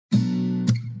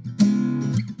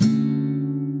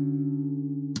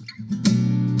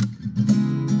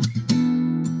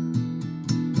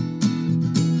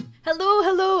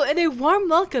warm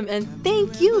welcome and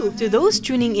thank you to those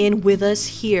tuning in with us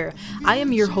here. I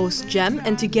am your host, Jem,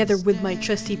 and together with my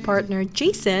trusty partner,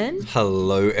 Jason.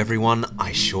 Hello, everyone.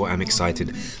 I sure am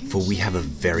excited, for we have a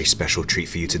very special treat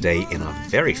for you today in our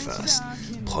very first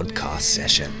podcast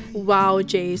session. Wow,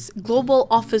 Jace. Global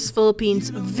Office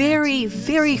Philippines' very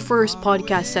first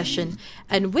podcast session.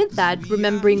 And with that,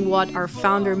 remembering what our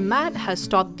founder Matt has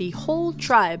taught the whole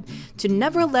tribe to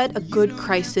never let a good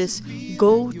crisis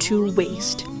go to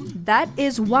waste. That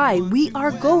is why we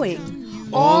are going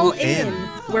all in,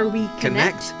 where we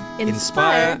connect,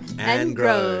 inspire, and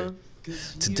grow.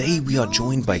 Today we are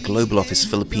joined by Global Office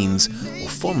Philippines, or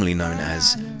formerly known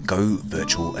as Go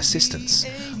Virtual Assistants,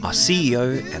 our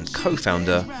CEO and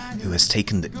co-founder who has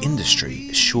taken the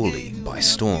industry surely by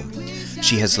storm.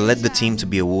 She has led the team to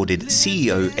be awarded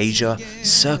CEO Asia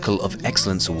Circle of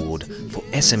Excellence Award for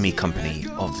SME Company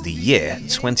of the Year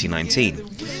 2019,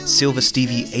 Silver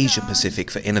Stevie Asia Pacific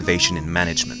for Innovation in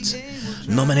Management.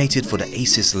 Nominated for the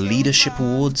ACES Leadership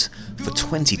Awards for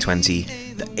 2020,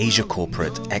 the Asia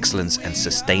Corporate Excellence and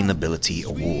Sustainability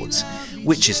Awards,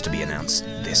 which is to be announced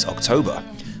this October.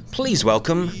 Please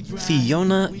welcome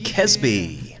Fiona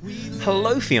Kesby.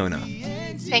 Hello, Fiona.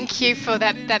 Thank you for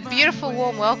that beautiful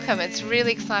warm welcome. It's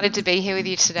really excited to be here with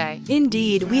you today.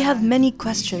 Indeed, we have many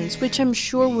questions which I'm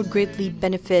sure would greatly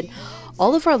benefit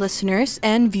all of our listeners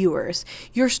and viewers.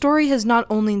 Your story has not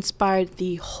only inspired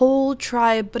the whole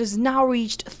tribe, but has now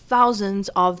reached thousands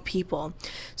of people.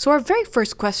 So our very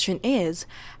first question is,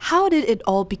 how did it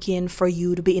all begin for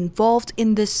you to be involved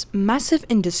in this massive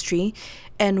industry,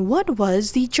 and what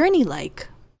was the journey like?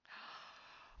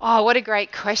 Oh, what a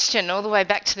great question, all the way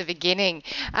back to the beginning.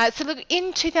 So look,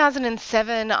 in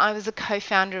 2007, I was a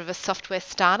co-founder of a software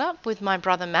startup with my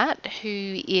brother Matt,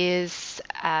 who is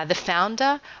the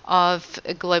founder of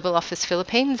Global Office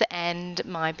Philippines and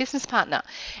my business partner.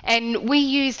 And we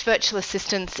used virtual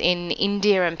assistants in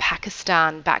India and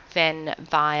Pakistan back then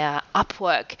via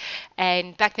Upwork.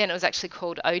 And back then it was actually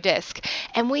called Odesk.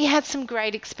 And we had some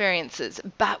great experiences,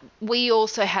 but we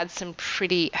also had some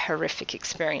pretty horrific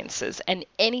experiences. And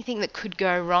anything that could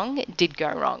go wrong did go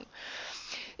wrong.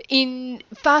 In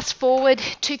fast forward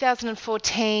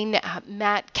 2014,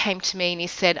 Matt came to me and he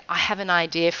said, I have an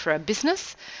idea for a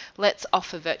business. Let's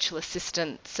offer virtual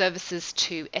assistant services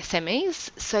to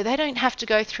SMEs so they don't have to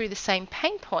go through the same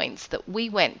pain points that we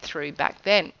went through back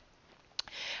then.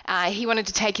 He wanted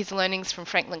to take his learnings from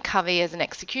Franklin Covey as an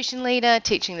execution leader,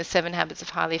 teaching the 7 habits of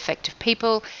highly effective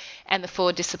people and the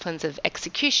 4 disciplines of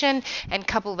execution, and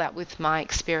couple that with my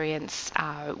experience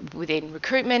within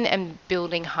recruitment and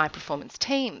building high performance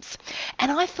teams.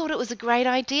 And I thought it was a great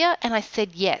idea, and I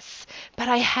said yes. But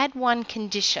I had one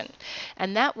condition,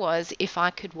 and that was if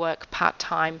I could work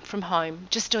part-time from home,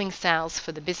 just doing sales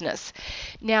for the business.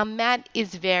 Now, Matt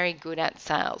is very good at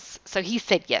sales, so he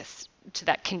said yes to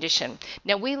that condition.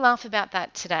 Now, we laugh about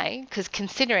that today because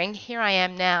considering here I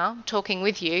am now talking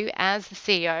with you as the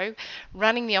CEO,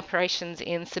 running the operations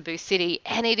in Cebu City,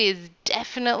 and it is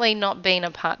definitely not been a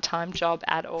part-time job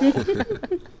at all.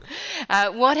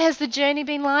 What has the journey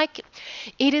been like?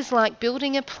 It is like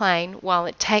building a plane while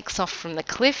it takes off from the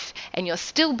cliff and you're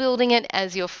still building it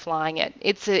as you're flying it.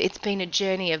 It's been a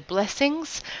journey of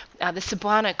blessings. The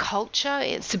Cebuano culture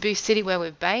in Cebu City, where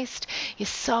we're based, is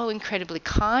so incredibly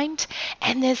kind,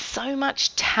 and there's so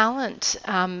much talent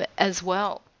as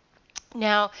well.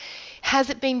 Now,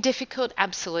 has it been difficult?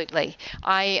 Absolutely.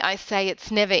 I say it's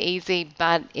never easy,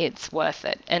 but it's worth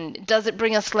it. And does it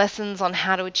bring us lessons on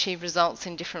how to achieve results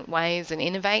in different ways and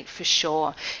innovate? For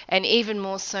sure. And even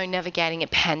more so navigating a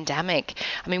pandemic.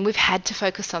 I mean, we've had to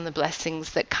focus on the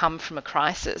blessings that come from a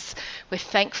crisis. We're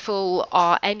thankful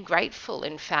and grateful,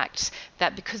 in fact,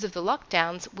 that because of the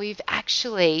lockdowns, we've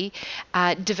actually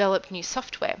developed new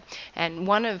software. And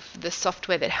one of the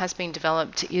software that has been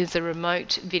developed is a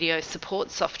remote video support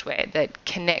software that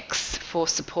connects for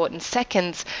support in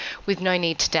seconds with no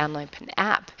need to download an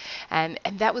app. And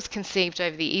that was conceived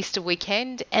over the Easter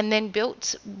weekend and then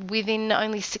built within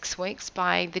only 6 weeks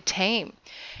by the team.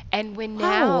 And we're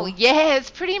now,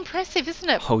 it's pretty impressive, isn't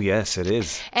it? Oh, yes, it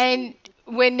is. And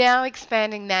we're now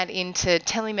expanding that into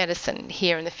telemedicine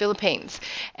here in the Philippines.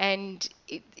 And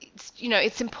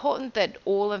it's important that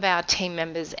all of our team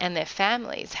members and their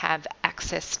families have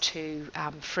access to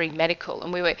free medical.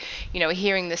 And we were,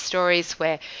 hearing the stories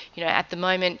where, at the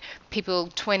moment, people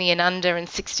 20 and under and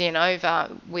 60 and over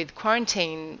with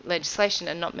quarantine legislation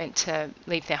are not meant to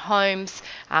leave their homes,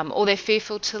 or they're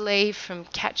fearful to leave from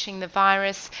catching the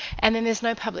virus. And then there's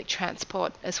no public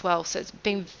transport as well. So it's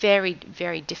been very,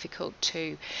 very difficult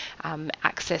to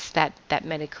access that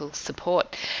medical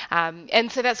support.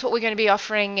 And so that's what we're going to be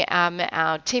offering supporting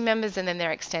our team members and then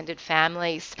their extended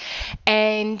families.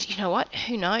 And you know what?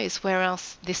 Who knows where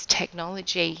else this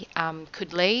technology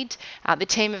could lead? The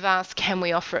team have asked, can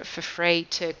we offer it for free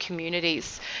to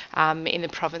communities in the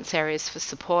province areas for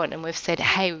support? And we've said,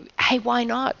 hey, why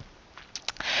not?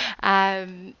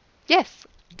 Yes.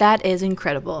 That is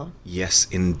incredible. Yes,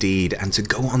 indeed. And to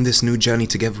go on this new journey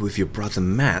together with your brother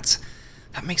Matt,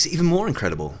 that makes it even more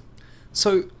incredible.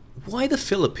 So, why the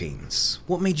Philippines?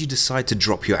 What made you decide to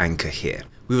drop your anchor here?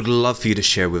 We would love for you to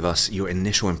share with us your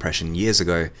initial impression years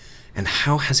ago, and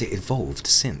how has it evolved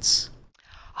since?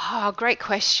 Oh, great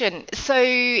question. So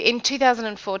in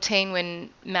 2014, when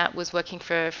Matt was working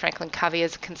for Franklin Covey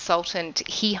as a consultant,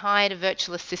 he hired a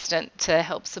virtual assistant to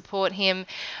help support him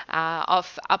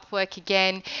off Upwork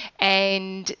again.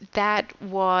 And that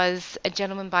was a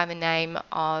gentleman by the name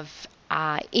of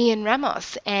Ian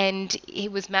Ramos, and he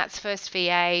was Matt's first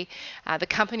VA, the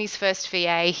company's first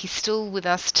VA. He's still with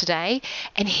us today,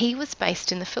 and he was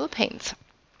based in the Philippines.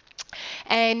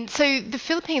 And so the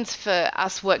Philippines for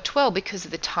us worked well because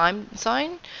of the time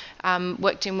zone,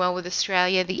 worked in well with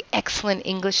Australia, the excellent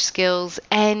English skills,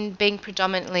 and being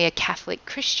predominantly a Catholic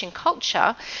Christian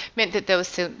culture meant that there were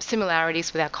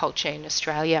similarities with our culture in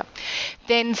Australia.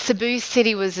 Then Cebu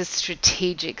City was a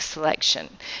strategic selection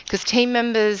because team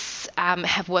members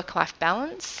have work-life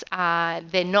balance.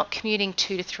 They're not commuting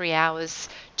 2 to 3 hours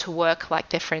to work like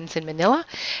their friends in Manila.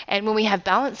 And when we have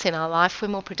balance in our life, we're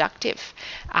more productive.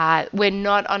 We're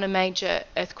not on a major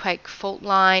earthquake fault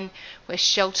line. We're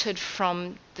sheltered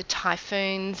from the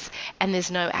typhoons, and there's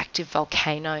no active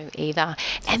volcano either.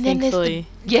 And then Thankfully.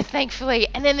 thankfully.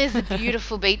 And then there's the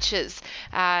beautiful beaches,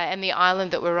 and the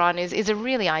island that we're on is a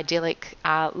really idyllic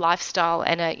lifestyle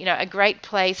and a great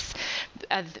place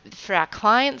for our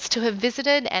clients to have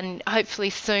visited, and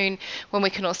hopefully soon when we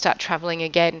can all start traveling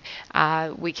again,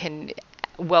 we can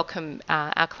welcome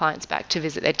our clients back to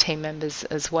visit their team members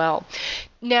as well.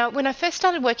 Now, when I first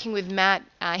started working with Matt,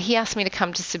 he asked me to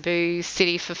come to Cebu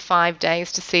City for 5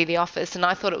 days to see the office, and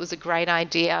I thought it was a great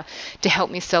idea to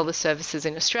help me sell the services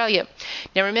in Australia.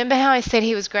 Now, remember how I said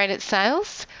he was great at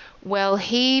sales? Well,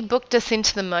 he booked us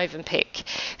into the Movenpick.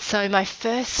 So my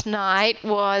first night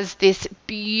was this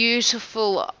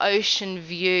beautiful ocean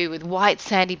view with white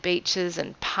sandy beaches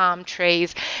and palm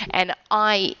trees, and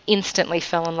I instantly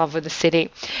fell in love with the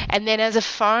city. And then as a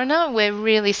foreigner, we're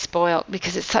really spoilt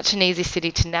because it's such an easy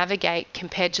city to navigate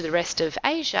compared to the rest of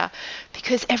Asia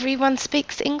because everyone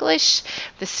speaks English.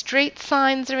 The street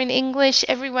signs are in English,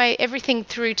 everything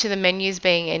through to the menus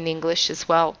being in English as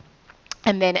well.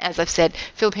 And then, as I've said,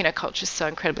 Filipino culture is so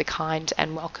incredibly kind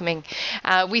and welcoming.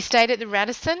 We stayed at the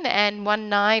Radisson, and one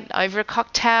night over a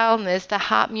cocktail, and there's the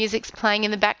harp music's playing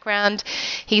in the background,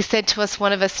 he said to us,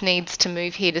 one of us needs to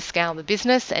move here to scale the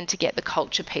business and to get the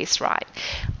culture piece right.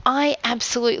 I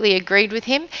absolutely agreed with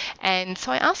him, and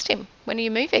so I asked him, when are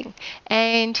you moving?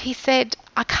 And he said,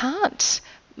 I can't.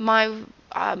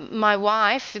 My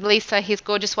wife, Lisa, his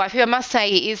gorgeous wife, who I must say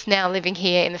is now living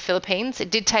here in the Philippines. It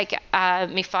did take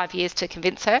me 5 years to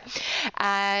convince her.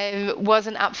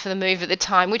 Wasn't up for the move at the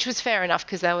time, which was fair enough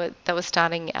because they were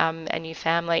starting a new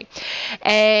family.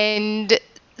 And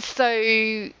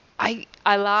so I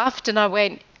laughed and I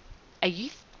went,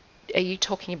 Are you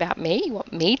talking about me? You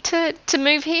want me to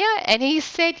move here? And he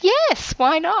said, yes,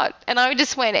 why not? And I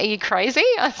just went, are you crazy?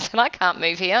 I said, I can't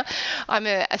move here. I'm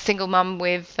a single mum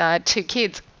with 2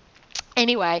 kids.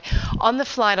 Anyway, on the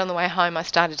flight on the way home, I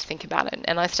started to think about it,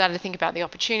 and I started to think about the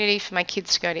opportunity for my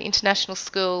kids to go to international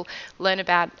school, learn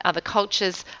about other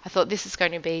cultures. I thought this is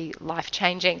going to be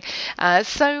life-changing.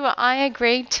 So I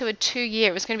agreed to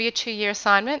it was going to be a 2-year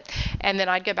assignment, and then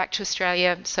I'd go back to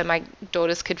Australia so my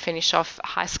daughters could finish off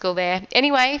high school there.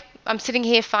 Anyway, I'm sitting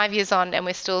here 5 years on and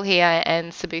we're still here,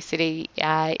 and Cebu City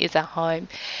is our home.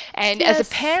 And yes. As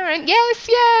a parent,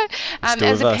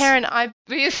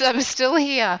 I'm still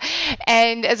here.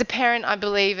 And as a parent, I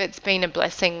believe it's been a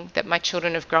blessing that my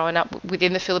children have grown up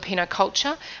within the Filipino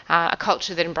culture, a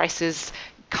culture that embraces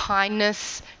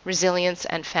kindness, resilience,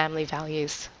 and family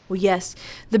values. Well, yes,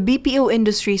 the BPO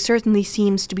industry certainly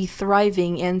seems to be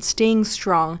thriving and staying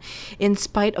strong in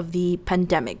spite of the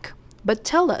pandemic. But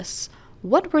tell us,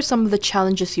 what were some of the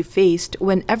challenges you faced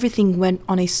when everything went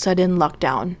on a sudden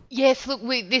lockdown? Yes, look,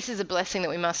 this is a blessing that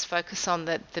we must focus on,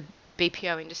 that the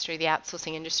BPO industry, the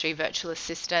outsourcing industry, virtual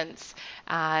assistants,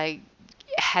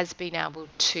 has been able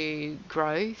to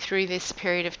grow through this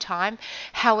period of time.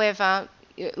 However,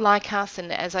 like us,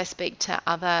 and as I speak to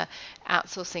other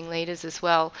outsourcing leaders as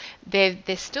well, there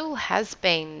still has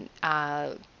been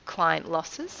client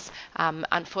losses,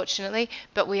 unfortunately,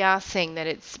 but we are seeing that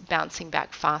it's bouncing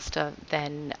back faster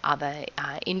than other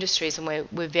industries, and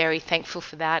we're very thankful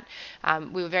for that.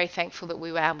 We were very thankful that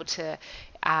we were able to,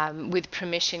 with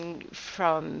permission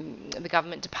from the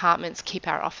government departments, keep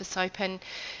our office open,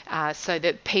 so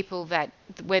that people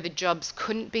where the jobs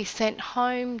couldn't be sent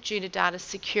home due to data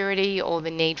security or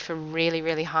the need for really,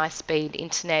 really high speed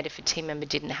internet, if a team member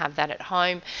didn't have that at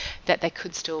home, that they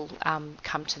could still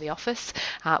come to the office.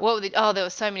 There were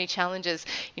so many challenges,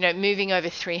 moving over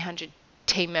 300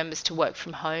 team members to work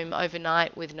from home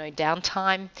overnight with no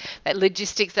downtime.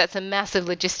 That's a massive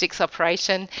logistics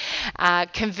operation.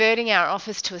 Converting our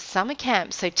office to a summer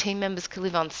camp so team members could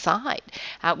live on site.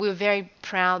 We were very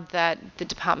proud that the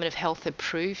Department of Health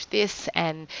approved this,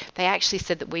 and they actually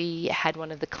said that we had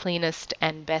one of the cleanest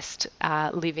and best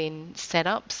live-in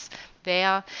setups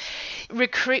there.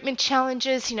 Recruitment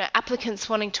challenges, applicants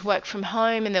wanting to work from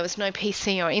home and there was no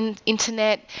PC or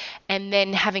internet, and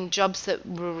then having jobs that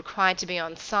were required to be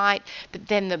on site, but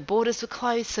then the borders were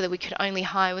closed so that we could only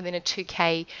hire within a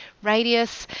 2K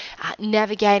radius.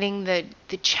 Navigating the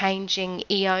changing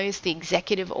EOs, the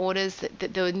executive orders,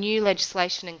 that there were new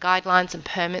legislation and guidelines and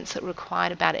permits that were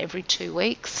required about every 2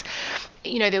 weeks.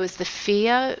 There was the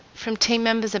fear from team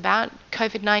members about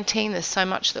COVID-19. There's so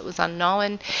much that was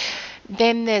unknown.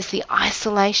 Then there's the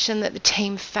isolation that the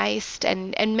team faced,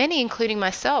 and many, including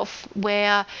myself,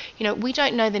 where, we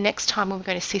don't know the next time we're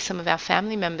going to see some of our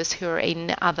family members who are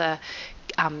in other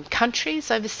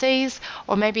countries overseas,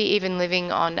 or maybe even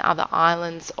living on other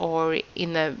islands or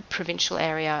in the provincial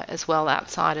area as well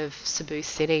outside of Cebu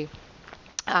City.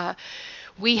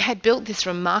 We had built this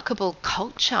remarkable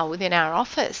culture within our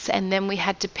office, and then we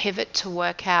had to pivot to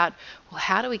work out, well,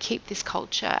 how do we keep this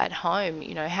culture at home?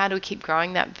 How do we keep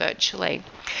growing that virtually?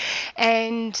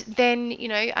 And then,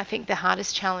 I think the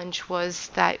hardest challenge was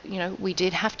that, we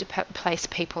did have to place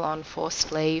people on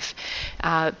forced leave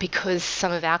because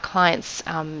some of our clients'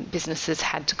 businesses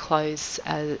had to close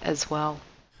as well.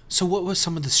 So what were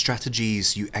some of the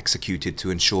strategies you executed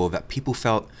to ensure that people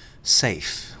felt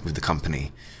safe with the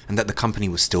company and that the company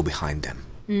was still behind them?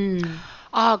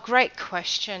 Great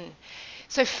question.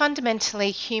 So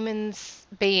fundamentally,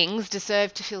 beings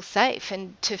deserve to feel safe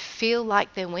and to feel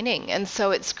like they're winning. And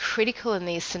so it's critical in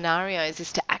these scenarios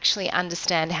is to actually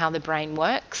understand how the brain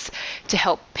works to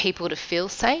help people to feel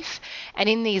safe. And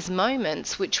in these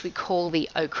moments, which we call the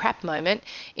oh crap moment,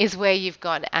 is where you've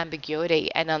got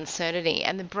ambiguity and uncertainty.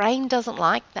 And the brain doesn't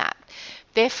like that.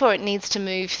 Therefore, it needs to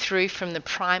move through from the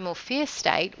primal fear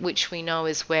state, which we know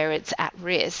is where it's at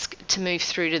risk, to move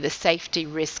through to the safety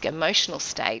risk emotional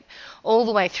state, all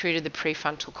the way through to the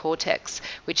prefrontal cortex,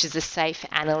 which is the safe,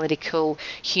 analytical,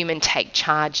 human take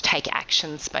charge, take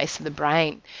action space of the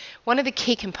brain. One of the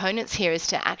key components here is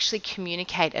to actually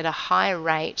communicate at a higher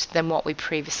rate than what we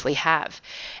previously have,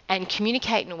 and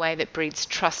communicate in a way that breeds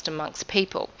trust amongst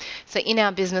people. So in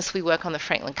our business, we work on the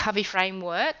Franklin Covey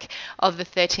framework of the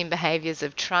 13 behaviours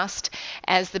of trust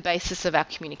as the basis of our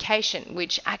communication,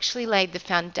 which actually laid the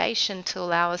foundation to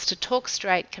allow us to talk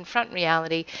straight, confront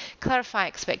reality, clarify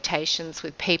expectations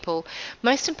with people,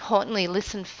 most importantly,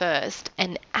 listen first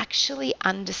and actually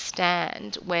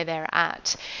understand where they're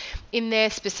at in their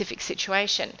specific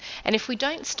situation. And if we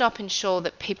don't stop and ensure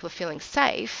that people are feeling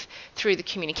safe through the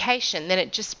communication, then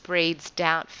it just breeds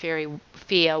doubt, fear,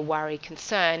 worry,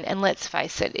 concern. And let's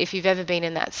face it, if you've ever been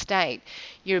in that state,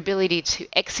 your ability to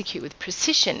execute with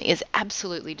precision is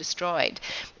absolutely destroyed.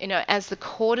 As the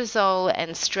cortisol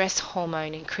and stress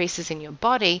hormone increases in your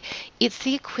body, it's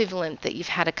the equivalent that you've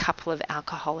had a couple of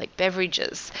alcoholic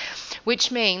beverages,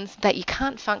 which means that you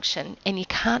can't function and you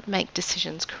can't make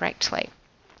decisions correctly.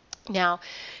 Now,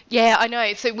 yeah, I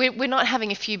know. So we're not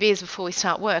having a few beers before we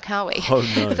start work, are we? Oh,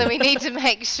 no. So we need to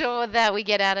make sure that we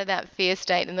get out of that fear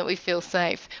state and that we feel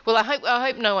safe. Well, I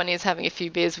hope no one is having a few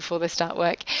beers before they start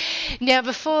work. Now,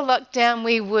 before lockdown,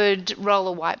 we would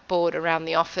roll a whiteboard around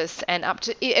the office and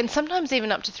sometimes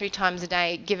even up to 3 times a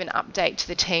day, give an update to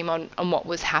the team on what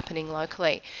was happening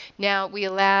locally. Now, we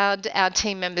allowed our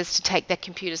team members to take their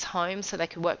computers home so they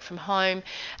could work from home.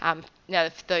 Now,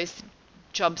 if those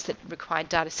jobs that required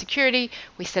data security,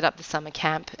 we set up the summer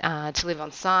camp to live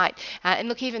on site. And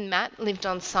look, even Matt lived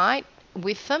on site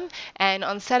with them, and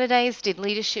on Saturdays did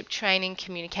leadership training,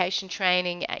 communication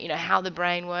training, how the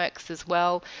brain works as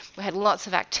well. We had lots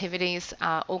of activities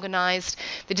organised.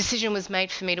 The decision was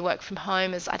made for me to work from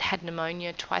home as I'd had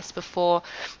pneumonia twice before,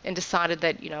 and decided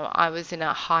that I was in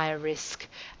a higher risk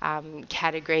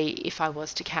category if I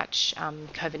was to catch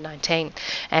COVID-19,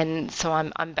 and so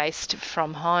I'm based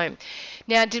from home.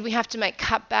 Now, did we have to make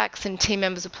cutbacks and team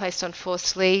members were placed on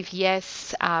forced leave?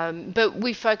 Yes, but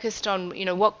we focused on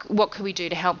what could we do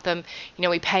to help them.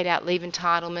 We paid out leave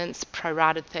entitlements,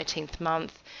 prorated 13th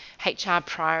month. HR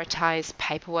prioritised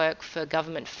paperwork for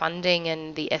government funding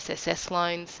and the SSS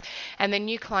loans, and then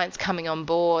new clients coming on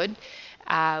board.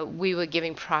 We were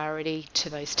giving priority to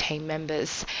those team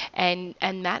members, and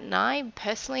Matt and I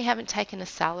personally haven't taken a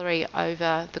salary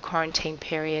over the quarantine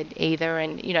period either,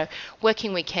 and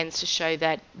working weekends to show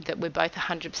that we're both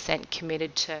 100%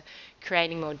 committed to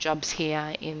creating more jobs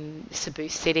here in Cebu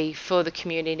City for the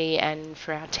community and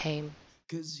for our team.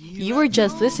 You were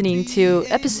just listening to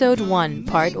episode 1,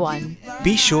 part 1.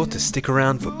 Be sure to stick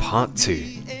around for part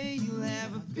 2.